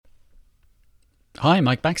Hi,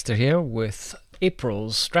 Mike Baxter here with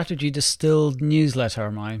April's Strategy Distilled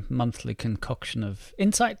newsletter, my monthly concoction of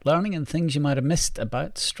insight, learning, and things you might have missed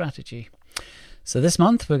about strategy. So this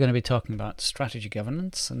month we're going to be talking about strategy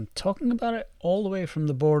governance and talking about it all the way from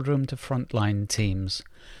the boardroom to frontline teams.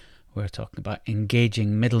 We're talking about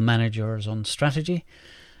engaging middle managers on strategy,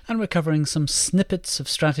 and we're covering some snippets of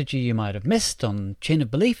strategy you might have missed on chain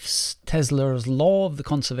of beliefs, Tesler's law of the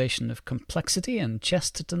conservation of complexity, and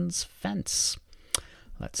Chesterton's fence.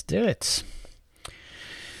 Let's do it.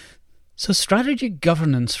 So, strategy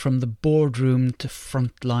governance from the boardroom to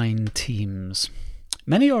frontline teams.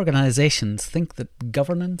 Many organisations think that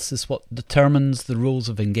governance is what determines the rules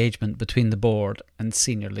of engagement between the board and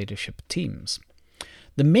senior leadership teams.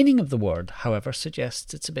 The meaning of the word, however,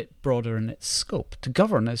 suggests it's a bit broader in its scope. To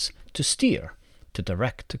govern is to steer, to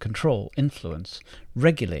direct, to control, influence,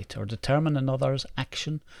 regulate, or determine another's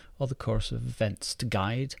action or the course of events, to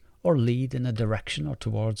guide or lead in a direction or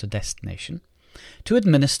towards a destination, to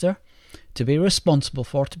administer, to be responsible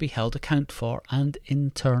for, to be held account for, and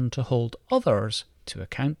in turn to hold others to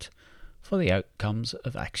account for the outcomes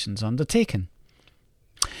of actions undertaken.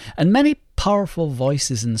 And many powerful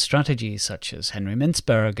voices in strategy, such as Henry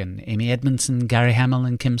Mintzberg and Amy Edmondson, Gary Hamel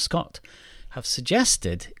and Kim Scott, have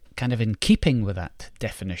suggested, kind of in keeping with that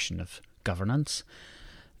definition of governance,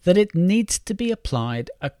 that it needs to be applied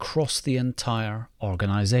across the entire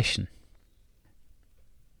organisation.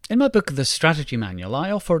 In my book, The Strategy Manual,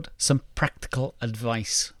 I offered some practical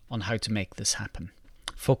advice on how to make this happen.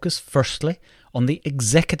 Focus firstly on the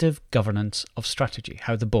executive governance of strategy,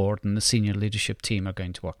 how the board and the senior leadership team are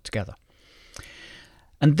going to work together.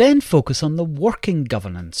 And then focus on the working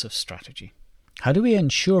governance of strategy. How do we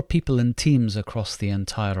ensure people and teams across the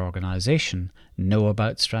entire organisation know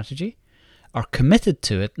about strategy, are committed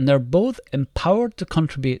to it, and they're both empowered to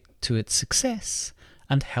contribute to its success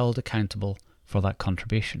and held accountable for that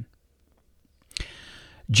contribution?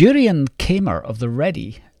 Jurien Kamer of the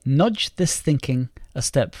Ready nudged this thinking a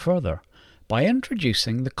step further by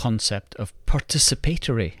introducing the concept of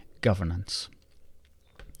participatory governance.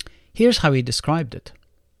 Here's how he described it.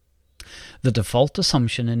 The default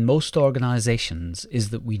assumption in most organisations is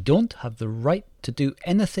that we don't have the right to do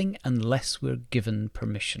anything unless we're given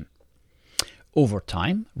permission. Over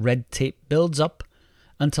time, red tape builds up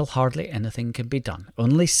until hardly anything can be done.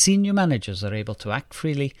 Only senior managers are able to act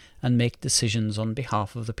freely and make decisions on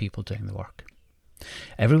behalf of the people doing the work.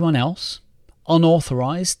 Everyone else,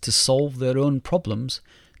 unauthorised to solve their own problems,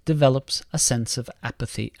 develops a sense of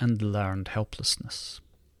apathy and learned helplessness.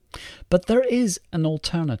 But there is an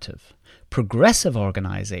alternative. Progressive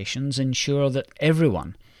organisations ensure that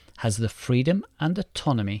everyone has the freedom and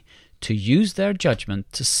autonomy to use their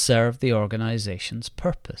judgment to serve the organisation's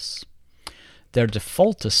purpose. Their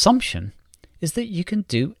default assumption is that you can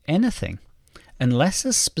do anything unless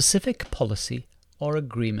a specific policy or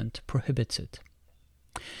agreement prohibits it.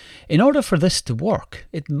 In order for this to work,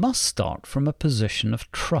 it must start from a position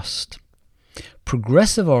of trust.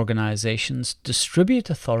 Progressive organisations distribute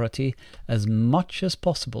authority as much as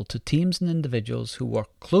possible to teams and individuals who work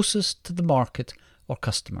closest to the market or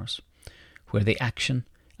customers, where the action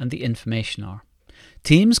and the information are.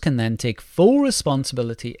 Teams can then take full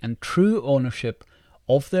responsibility and true ownership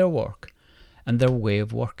of their work and their way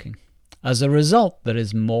of working. As a result, there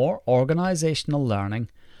is more organisational learning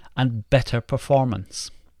and better performance.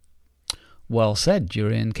 Well said,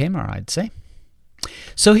 Jurien Kamer, I'd say.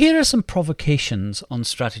 So here are some provocations on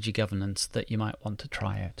strategy governance that you might want to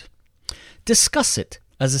try out. Discuss it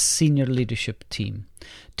as a senior leadership team.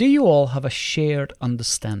 Do you all have a shared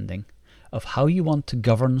understanding of how you want to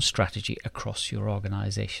govern strategy across your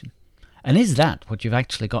organisation? And is that what you've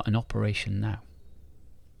actually got in operation now?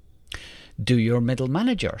 Do your middle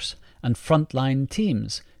managers and frontline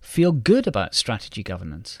teams feel good about strategy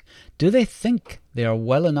governance? Do they think they are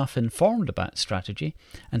well enough informed about strategy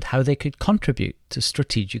and how they could contribute to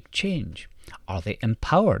strategic change? Are they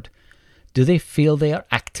empowered? Do they feel they are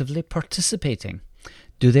actively participating?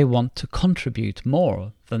 Do they want to contribute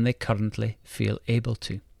more than they currently feel able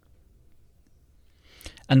to?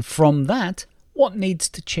 And from that, what needs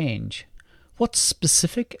to change? What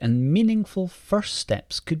specific and meaningful first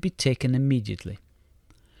steps could be taken immediately?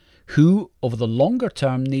 Who, over the longer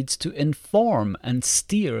term, needs to inform and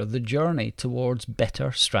steer the journey towards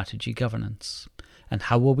better strategy governance? And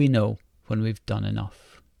how will we know when we've done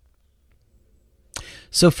enough?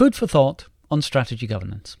 So, food for thought on strategy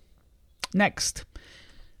governance. Next,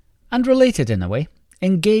 and related in a way,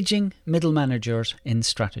 engaging middle managers in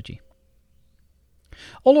strategy.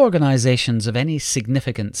 All organisations of any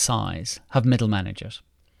significant size have middle managers.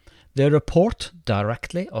 They report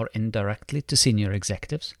directly or indirectly to senior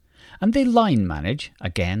executives, and they line manage,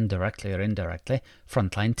 again directly or indirectly,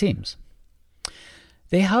 frontline teams.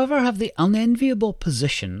 They, however, have the unenviable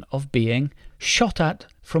position of being shot at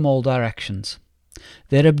from all directions.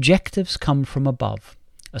 Their objectives come from above.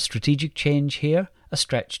 A strategic change here, a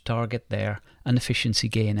stretch target there, an efficiency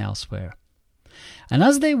gain elsewhere. And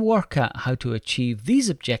as they work out how to achieve these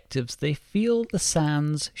objectives, they feel the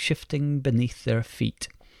sands shifting beneath their feet,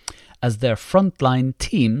 as their frontline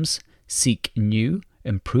teams seek new,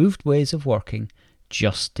 improved ways of working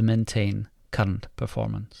just to maintain current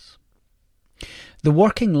performance. The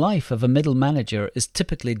working life of a middle manager is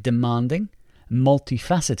typically demanding,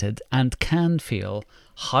 multifaceted, and can feel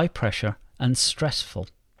high pressure and stressful.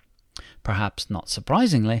 Perhaps not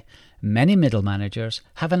surprisingly, many middle managers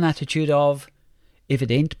have an attitude of, if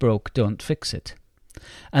it ain't broke, don't fix it.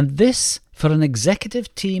 And this, for an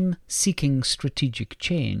executive team seeking strategic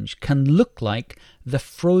change, can look like the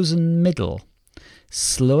frozen middle,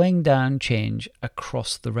 slowing down change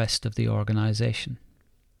across the rest of the organisation.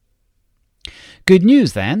 Good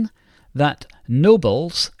news then, that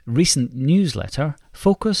Noble's recent newsletter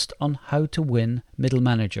focused on how to win middle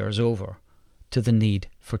managers over to the need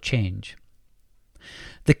for change.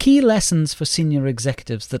 The key lessons for senior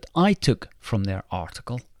executives that I took from their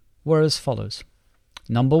article were as follows.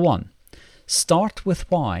 Number 1, start with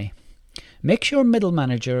why. Make sure middle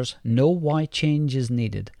managers know why change is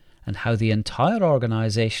needed and how the entire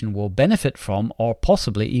organisation will benefit from, or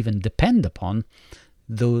possibly even depend upon,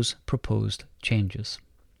 those proposed changes.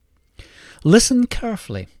 Listen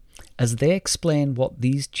carefully as they explain what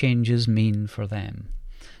these changes mean for them.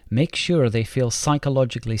 Make sure they feel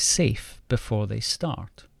psychologically safe before they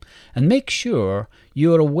start. And make sure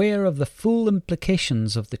you are aware of the full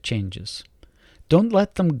implications of the changes. Don't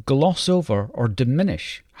let them gloss over or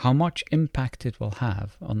diminish how much impact it will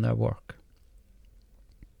have on their work.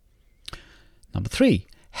 Number 3,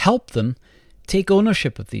 help them take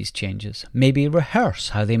ownership of these changes. Maybe rehearse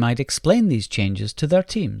how they might explain these changes to their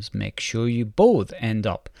teams. Make sure you both end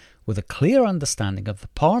up with a clear understanding of the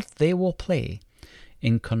part they will play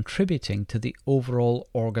in contributing to the overall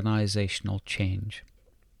organisational change.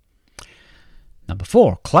 Number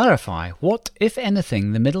 4, clarify what, if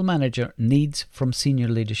anything, the middle manager needs from senior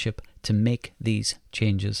leadership to make these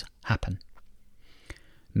changes happen.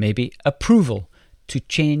 Maybe approval to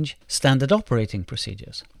change standard operating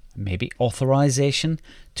procedures. Maybe authorization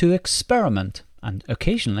to experiment and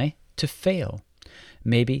occasionally to fail.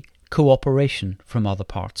 Maybe cooperation from other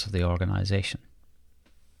parts of the organisation.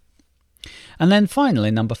 And then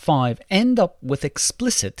finally, number 5, end up with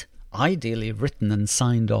explicit, ideally written and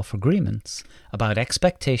signed off agreements about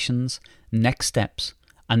expectations, next steps,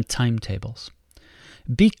 and timetables.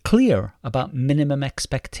 Be clear about minimum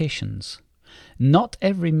expectations. Not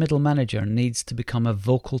every middle manager needs to become a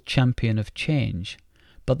vocal champion of change,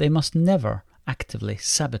 but they must never actively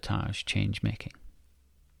sabotage change making.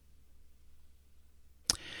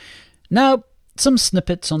 Now, some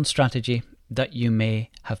snippets on strategy that you may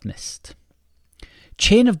have missed.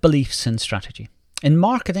 Chain of beliefs in strategy. In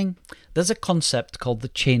marketing, there's a concept called the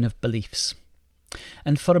chain of beliefs.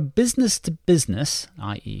 And for a business-to-business,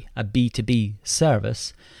 i.e. a B2B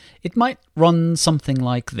service, it might run something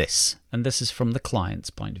like this, and this is from the client's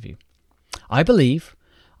point of view. I believe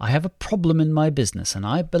I have a problem in my business, and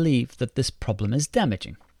I believe that this problem is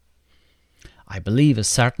damaging. I believe a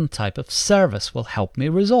certain type of service will help me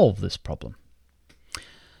resolve this problem.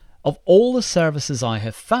 Of all the services I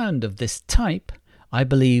have found of this type, I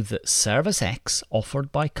believe that Service X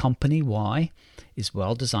offered by Company Y is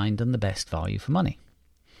well designed and the best value for money.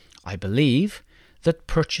 I believe that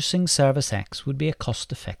purchasing Service X would be a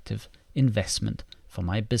cost-effective investment for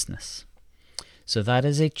my business. So that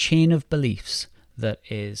is a chain of beliefs that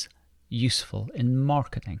is useful in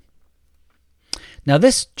marketing. Now,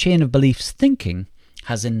 this chain of beliefs thinking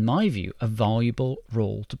has, in my view, a valuable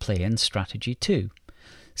role to play in strategy too.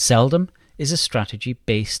 Seldom is a strategy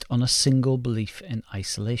based on a single belief in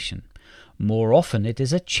isolation. More often it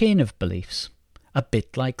is a chain of beliefs, a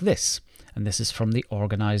bit like this, and this is from the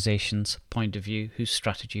organisation's point of view whose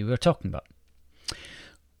strategy we're talking about.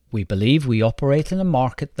 We believe we operate in a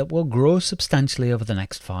market that will grow substantially over the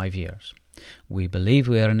next 5 years. We believe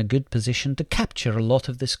we are in a good position to capture a lot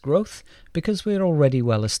of this growth because we are already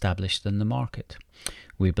well established in the market.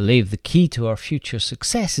 We believe the key to our future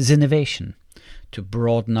success is innovation, to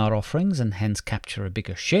broaden our offerings and hence capture a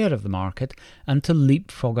bigger share of the market, and to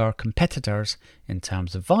leapfrog our competitors in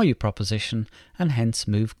terms of value proposition and hence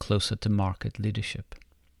move closer to market leadership.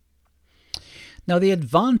 Now, the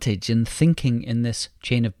advantage in thinking in this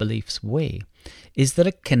chain of beliefs way is that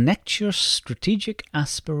it connects your strategic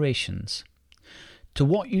aspirations to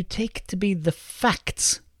what you take to be the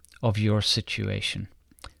facts of your situation,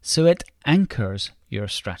 so it anchors your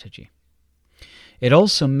strategy. It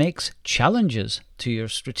also makes challenges to your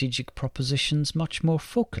strategic propositions much more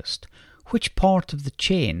focused. Which part of the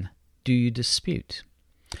chain do you dispute?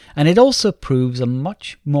 And it also proves a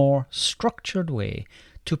much more structured way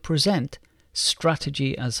to present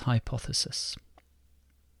strategy as hypothesis.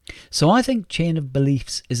 So I think chain of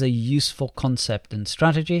beliefs is a useful concept in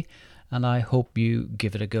strategy, and I hope you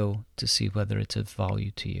give it a go to see whether it's of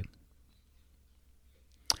value to you.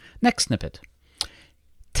 Next snippet.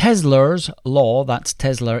 Tesler's law, that's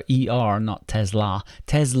Tesla ER, not Tesla,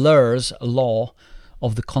 Tesler's law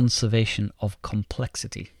of the conservation of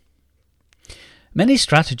complexity. Many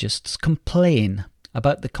strategists complain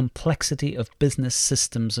about the complexity of business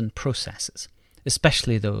systems and processes,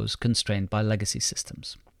 especially those constrained by legacy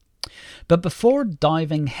systems. But before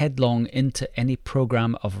diving headlong into any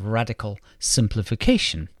program of radical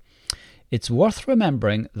simplification, it's worth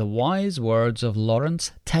remembering the wise words of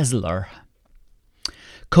Lawrence Tesler.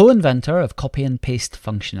 Co-inventor of copy and paste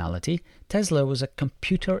functionality, Tesler was a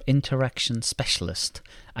computer interaction specialist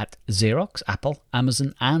at Xerox, Apple,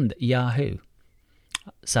 Amazon and Yahoo.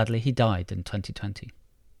 Sadly, he died in 2020.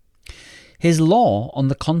 His law on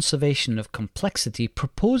the conservation of complexity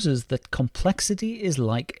proposes that complexity is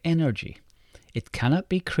like energy. It cannot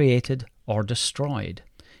be created or destroyed.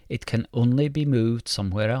 It can only be moved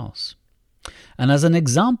somewhere else. And as an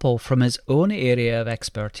example from his own area of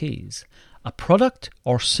expertise, a product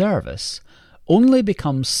or service only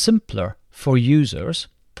becomes simpler for users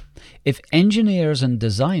if engineers and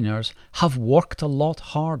designers have worked a lot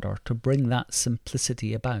harder to bring that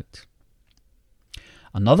simplicity about.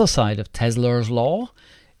 Another side of Tesler's law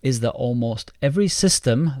is that almost every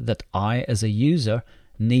system that I as a user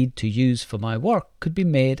need to use for my work could be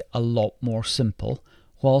made a lot more simple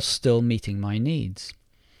while still meeting my needs.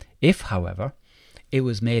 If, however, it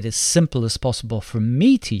was made as simple as possible for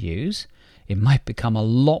me to use, it might become a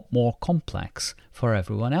lot more complex for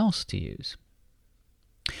everyone else to use.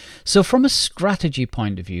 So from a strategy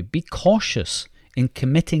point of view, be cautious in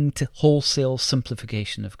committing to wholesale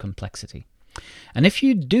simplification of complexity. And if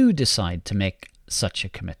you do decide to make such a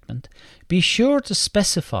commitment, be sure to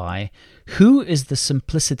specify who is the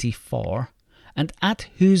simplicity for and at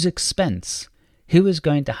whose expense, who is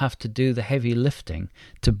going to have to do the heavy lifting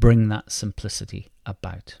to bring that simplicity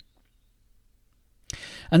about.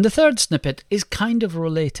 And the third snippet is kind of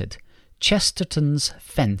related. Chesterton's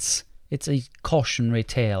Fence. It's a cautionary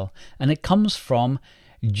tale, and it comes from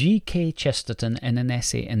G.K. Chesterton in an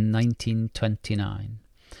essay in 1929.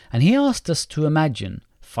 And he asked us to imagine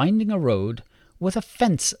finding a road with a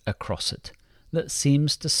fence across it that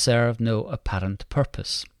seems to serve no apparent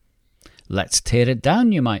purpose. Let's tear it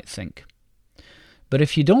down, you might think. But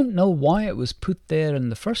if you don't know why it was put there in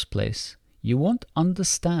the first place, you won't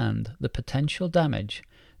understand the potential damage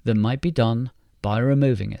that might be done by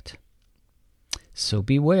removing it. So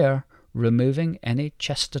beware removing any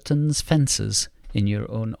Chesterton's fences in your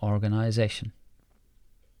own organisation.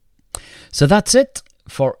 So that's it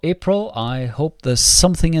for April. I hope there's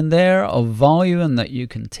something in there of value and that you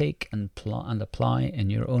can take and apply in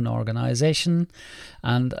your own organisation.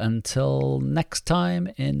 And until next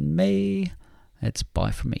time in May, it's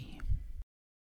bye for me.